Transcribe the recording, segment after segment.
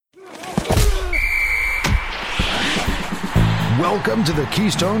Welcome to the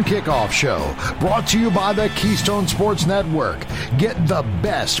Keystone Kickoff Show, brought to you by the Keystone Sports Network. Get the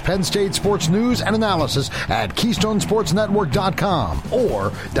best Penn State sports news and analysis at KeystonesportsNetwork.com or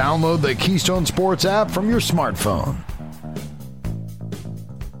download the Keystone Sports app from your smartphone.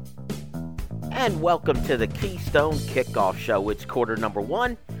 And welcome to the Keystone Kickoff Show. It's quarter number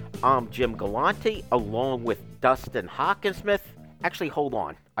one. I'm Jim Galante along with Dustin Hockensmith. Actually, hold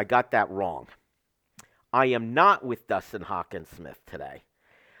on. I got that wrong. I am not with Dustin Hockensmith today.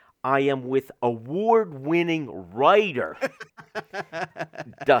 I am with award-winning writer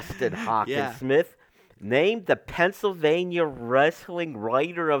Dustin Hockensmith, named the Pennsylvania Wrestling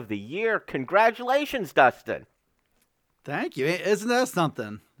Writer of the Year. Congratulations, Dustin. Thank you. Isn't that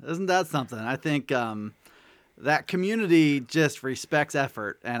something? I think that community just respects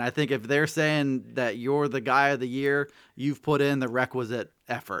effort. And I think if they're saying that you're the guy of the year, you've put in the requisite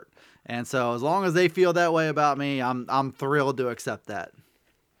effort. And so as long as they feel that way about me, I'm thrilled to accept that.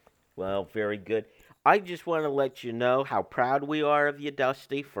 Well, very good. I just want to let you know how proud we are of you,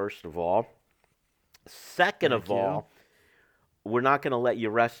 Dusty, first of all. Second of all, we're not going to let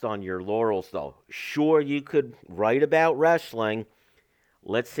you rest on your laurels, though. Sure, you could write about wrestling.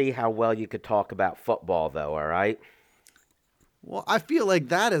 Let's see how well you could talk about football, though, all right? Well, I feel like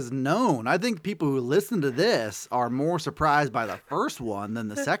that is known. I think people who listen to this are more surprised by the first one than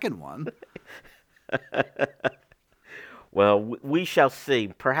the second one. Well, we shall see.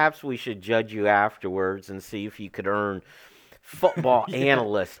 Perhaps we should judge you afterwards and see if you could earn Football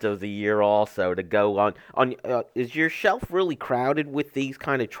Analyst of the Year also to go on. Is your shelf really crowded with these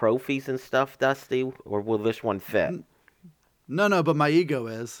kind of trophies and stuff, Dusty, or will this one fit? No, but my ego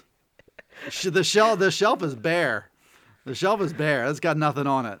is. The shelf is bare. The shelf is bare. It's got nothing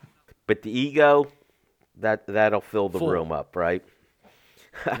on it. But the ego, that'll fill the room up, right?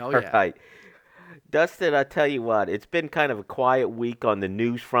 Oh, yeah. All right. Dustin, I tell you what, it's been kind of a quiet week on the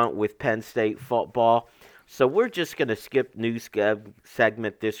news front with Penn State football. So we're just going to skip news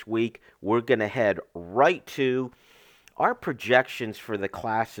segment this week. We're going to head right to our projections for the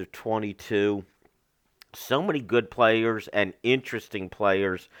class of 22. So many good players and interesting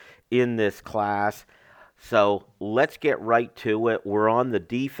players in this class. So let's get right to it. We're on the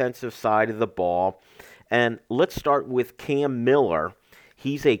defensive side of the ball. And let's start with Cam Miller.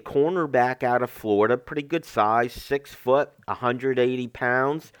 He's a cornerback out of Florida. Pretty good size, 6 foot, 180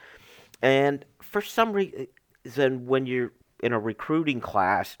 pounds. And for some reason, when you're in a recruiting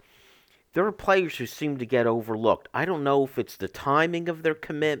class, there are players who seem to get overlooked. I don't know if it's the timing of their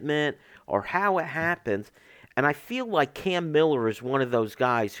commitment or how it happens. And I feel like Cam Miller is one of those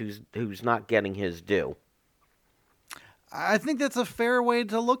guys who's not getting his due. I think that's a fair way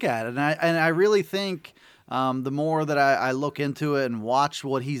to look at it. And I really think the more that I look into it and watch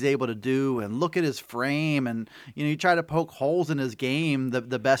what he's able to do and look at his frame and, you try to poke holes in his game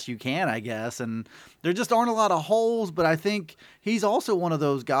the best you can, I guess. And there just aren't a lot of holes, but I think he's also one of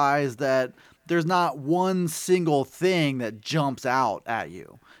those guys that there's not one single thing that jumps out at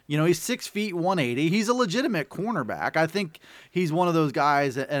you. He's 6 feet, 180. He's a legitimate cornerback. I think he's one of those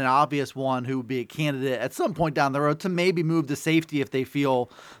guys, an obvious one who would be a candidate at some point down the road to maybe move to safety if they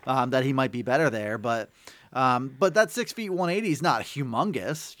feel that he might be better there. But that 6 feet, 180 is not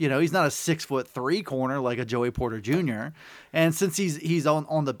humongous. He's not a 6'3" corner like a Joey Porter Jr. And since he's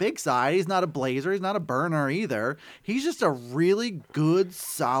on the big side, he's not a blazer. He's not a burner either. He's just a really good,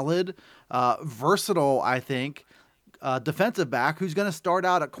 solid, versatile, I think, defensive back who's going to start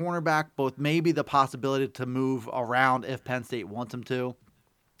out at cornerback, both maybe the possibility to move around if Penn State wants him to.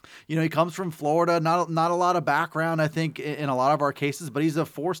 He comes from Florida, not a lot of background, I think, in a lot of our cases, but he's a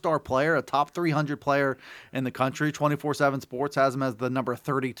 4-star player, a top 300 player in the country. 24/7 Sports has him as the number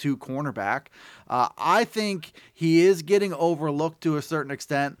 32 cornerback. I think he is getting overlooked to a certain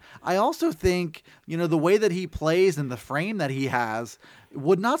extent. I also think, the way that he plays and the frame that he has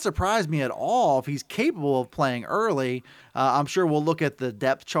would not surprise me at all if he's capable of playing early. I'm sure we'll look at the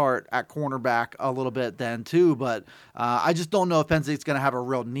depth chart at cornerback a little bit then too, but I just don't know if Penn State's going to have a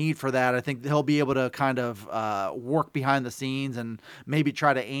real need for that. I think he'll be able to kind of work behind the scenes and maybe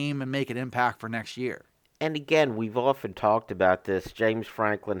try to aim and make an impact for next year. And again, we've often talked about this. James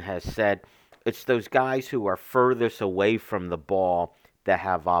Franklin has said it's those guys who are furthest away from the ball that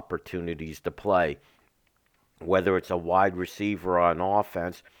have opportunities to play. Whether it's a wide receiver on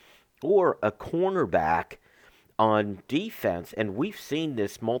offense or a cornerback on defense. And we've seen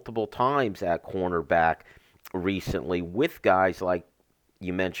this multiple times at cornerback recently with guys like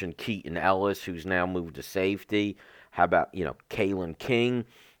you mentioned Keaton Ellis, who's now moved to safety. How about, Kalen King?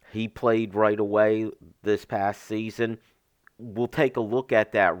 He played right away this past season. We'll take a look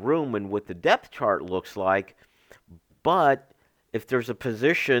at that room and what the depth chart looks like. But if there's a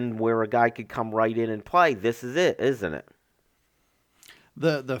position where a guy could come right in and play, this is it, isn't it?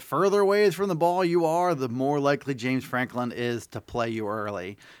 The further away from the ball you are, the more likely James Franklin is to play you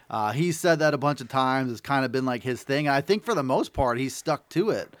early. He said that a bunch of times. It's kind of been like his thing. And I think for the most part, he's stuck to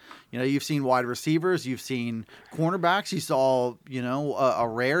it. You know, you've seen wide receivers, you've seen cornerbacks. You saw, a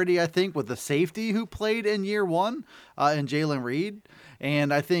rarity, I think, with the safety who played in year one, in Jalen Reed.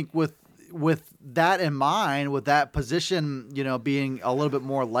 And I think with that in mind, with that position, being a little bit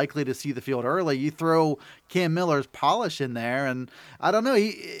more likely to see the field early, you throw Cam Miller's polish in there, and I don't know,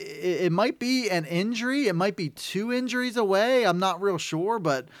 it might be an injury, it might be 2 injuries away. I'm not real sure,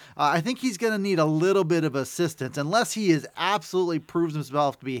 but I think he's going to need a little bit of assistance, unless he is absolutely proves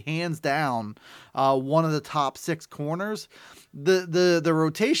himself to be hands down one of the top 6 corners. The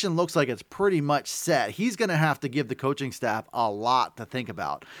rotation looks like it's pretty much set. He's going to have to give the coaching staff a lot to think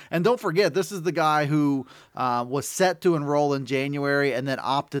about. And don't forget, this is the guy who was set to enroll in January and then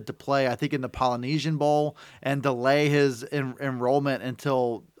opted to play, I think, in the Polynesian Bowl and delay his enrollment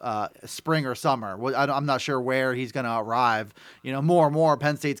until spring or summer. I'm not sure where he's going to arrive. More and more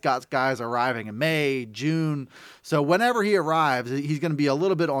Penn State's got guys arriving in May, June. So whenever he arrives, he's going to be a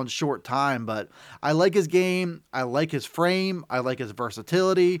little bit on short time, but I like his game. I like his frame. I like his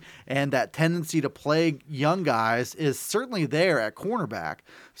versatility, and that tendency to play young guys is certainly there at cornerback.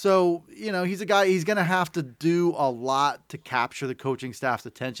 So, he's a guy, he's going to have to do a lot to capture the coaching staff's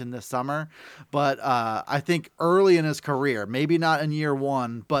attention this summer. But I think early in his career, maybe not in year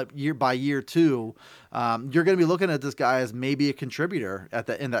one, but by year 2, you're going to be looking at this guy as maybe a contributor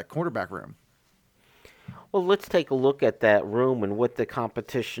in that quarterback room. Well, let's take a look at that room and what the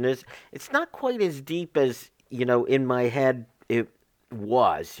competition is. It's not quite as deep as, in my head it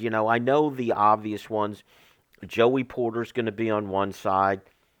was. I know the obvious ones. Joey Porter's going to be on one side,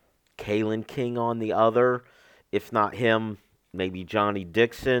 Kalen King on the other. If not him, maybe Johnny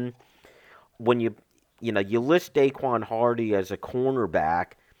Dixon. When you list Daquan Hardy as a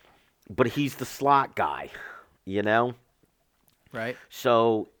cornerback, but he's the slot guy, Right.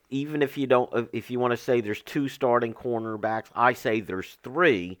 So even if you want to say there's 2 starting cornerbacks, I say there's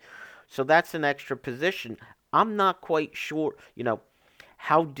 3. So that's an extra position. I'm not quite sure,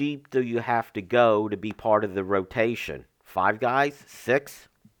 how deep do you have to go to be part of the rotation? 5 guys? 6?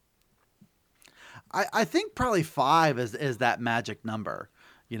 I think probably 5 is that magic number.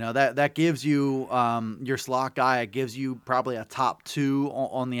 That gives you your slot guy. It gives you probably a top 2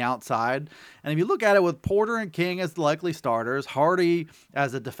 on the outside. And if you look at it with Porter and King as the likely starters, Hardy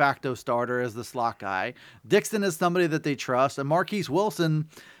as a de facto starter as the slot guy, Dixon is somebody that they trust, and Marquise Wilson,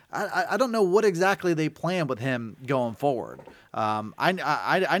 I don't know what exactly they plan with him going forward.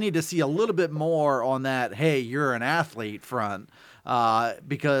 I need to see a little bit more on that, hey, you're an athlete front,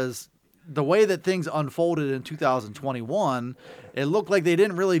 because the way that things unfolded in 2021, it looked like they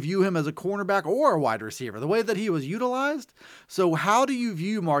didn't really view him as a cornerback or a wide receiver, the way that he was utilized. So how do you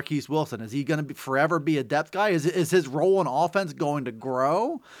view Marquise Wilson? Is he going to forever be a depth guy? Is his role in offense going to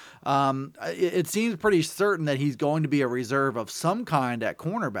grow? It seems pretty certain that he's going to be a reserve of some kind at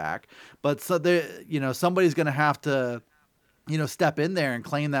cornerback, but somebody's going to have to step in there and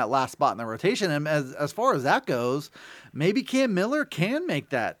claim that last spot in the rotation. And as far as that goes, maybe Cam Miller can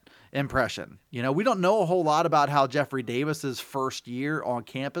make that impression. We don't know a whole lot about how Jeffrey Davis's first year on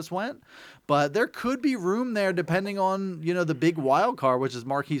campus went, but there could be room there depending on, the big wild card, which is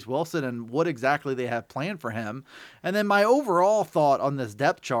Marquise Wilson, and what exactly they have planned for him. And then my overall thought on this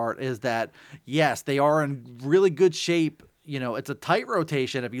depth chart is that, yes, they are in really good shape. It's a tight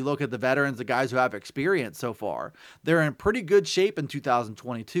rotation. If you look at the veterans, the guys who have experience so far, they're in pretty good shape in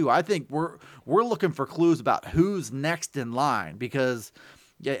 2022. I think we're looking for clues about who's next in line, because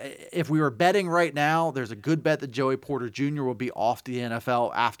if we were betting right now, there's a good bet that Joey Porter Jr. will be off the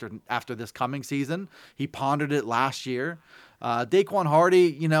NFL after this coming season. He pondered it last year. Daquan Hardy,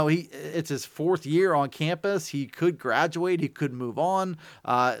 it's his 4th year on campus. He could graduate. He could move on.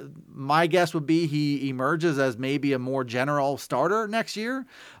 My guess would be he emerges as maybe a more general starter next year.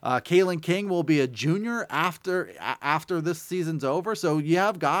 Kalen King will be a junior after this season's over. So you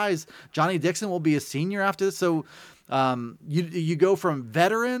have guys. Johnny Dixon will be a senior after this. So you go from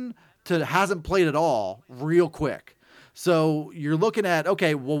veteran to hasn't played at all real quick. So you're looking at,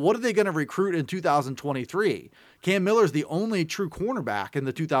 okay, well, what are they going to recruit in 2023? Cam Miller's the only true cornerback in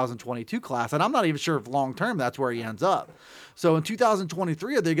the 2022 class, and I'm not even sure if long-term that's where he ends up. So in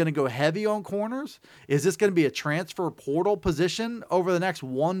 2023, are they going to go heavy on corners? Is this going to be a transfer portal position over the next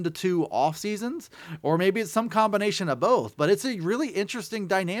 1 to 2 off seasons? Or maybe it's some combination of both. But it's a really interesting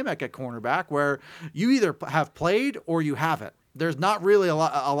dynamic at cornerback where you either have played or you haven't. There's not really a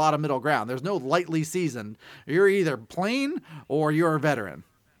lot of middle ground. There's no lightly seasoned. You're either plain or you're a veteran.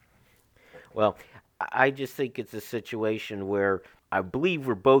 Well, I just think it's a situation where I believe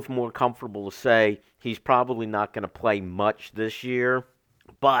we're both more comfortable to say he's probably not going to play much this year,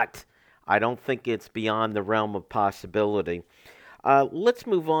 but I don't think it's beyond the realm of possibility. Let's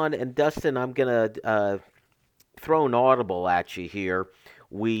move on, and Dustin, I'm going to throw an audible at you here.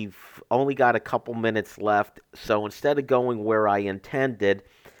 We've only got a couple minutes left, so instead of going where I intended,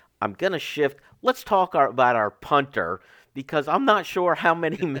 I'm going to shift. Let's talk about our punter, because I'm not sure how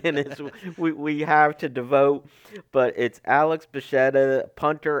many minutes we have to devote, but it's Alex Bachetta,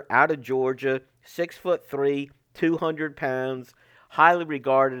 punter out of Georgia, 6'3", 200 pounds, highly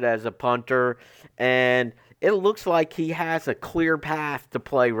regarded as a punter, and it looks like he has a clear path to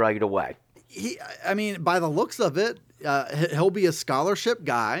play right away. By the looks of it, he'll be a scholarship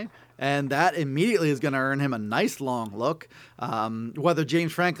guy, and that immediately is going to earn him a nice long look. Whether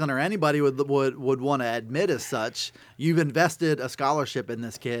James Franklin or anybody would want to admit as such, you've invested a scholarship in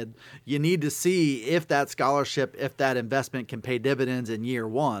this kid. You need to see if that investment can pay dividends in year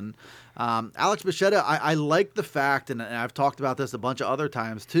one. Alex Bachetta, I like the fact, and I've talked about this a bunch of other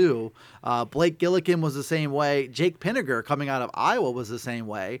times too. Blake Gillikin was the same way. Jake Pinniger coming out of Iowa was the same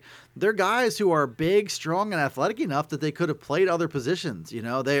way. They're guys who are big, strong, and athletic enough that they could have played other positions. You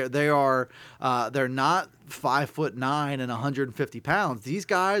know, they're not 5'9" and 150 pounds. These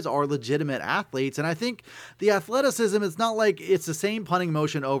guys are legitimate athletes, and I think the athleticism, it's not like it's the same punting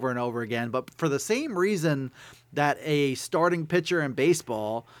motion over and over again, but for the same reason that a starting pitcher in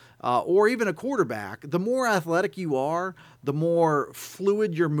baseball or even a quarterback, the more athletic you are, the more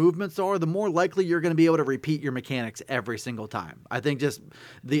fluid your movements are, the more likely you're going to be able to repeat your mechanics every single time. I think just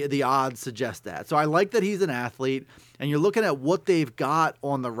the odds suggest that. So I like that he's an athlete, and you're looking at what they've got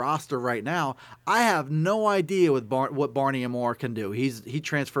on the roster right now. I have no idea what Barney Amore can do. He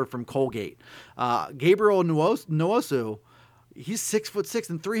transferred from Colgate. Gabriel Nwosu, he's 6'6"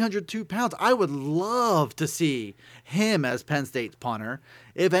 and 302 pounds. I would love to see him as Penn State's punter,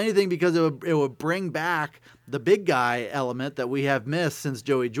 if anything, because it would bring back the big guy element that we have missed since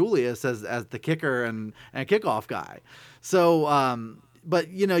Joey Julius as the kicker and kickoff guy. So, but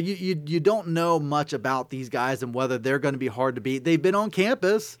you know, you don't know much about these guys and whether they're going to be hard to beat. They've been on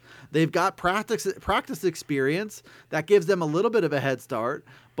campus. They've got practice experience that gives them a little bit of a head start.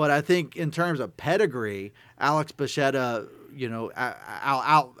 But I think in terms of pedigree, Alex Bachetta,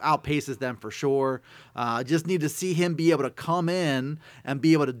 outpaces them for sure. Just need to see him be able to come in and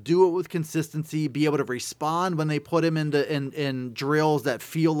be able to do it with consistency, be able to respond when they put him in drills that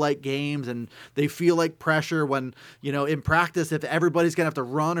feel like games and they feel like pressure when, in practice, if everybody's going to have to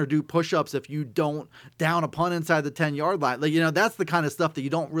run or do push-ups if you don't down a punt inside the 10-yard line. That's the kind of stuff that you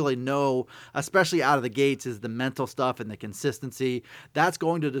don't really know, especially out of the gates, is the mental stuff and the consistency. That's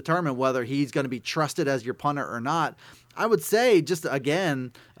going to determine whether he's going to be trusted as your punter or not. I would say, just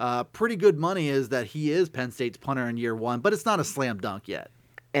again, pretty good money is that he is Penn State's punter in year one, but it's not a slam dunk yet.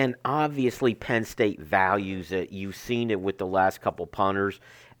 And obviously Penn State values it. You've seen it with the last couple punters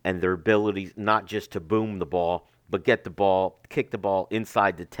and their abilities not just to boom the ball, but get the ball, kick the ball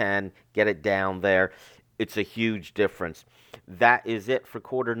inside the 10, get it down there. It's a huge difference. That is it for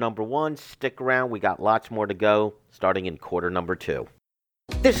quarter number one. Stick around. We got lots more to go, starting in quarter number two.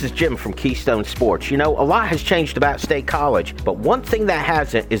 This is Jim from Keystone Sports. A lot has changed about State College, but one thing that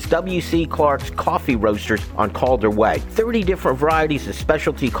hasn't is W.C. Clark's Coffee Roasters on Calder Way. 30 different varieties of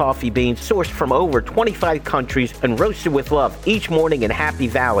specialty coffee beans sourced from over 25 countries and roasted with love each morning in Happy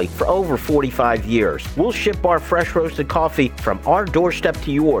Valley for over 45 years. We'll ship our fresh roasted coffee from our doorstep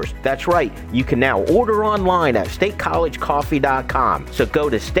to yours. That's right, you can now order online at statecollegecoffee.com. So go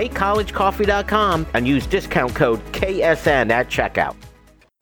to statecollegecoffee.com and use discount code KSN at checkout.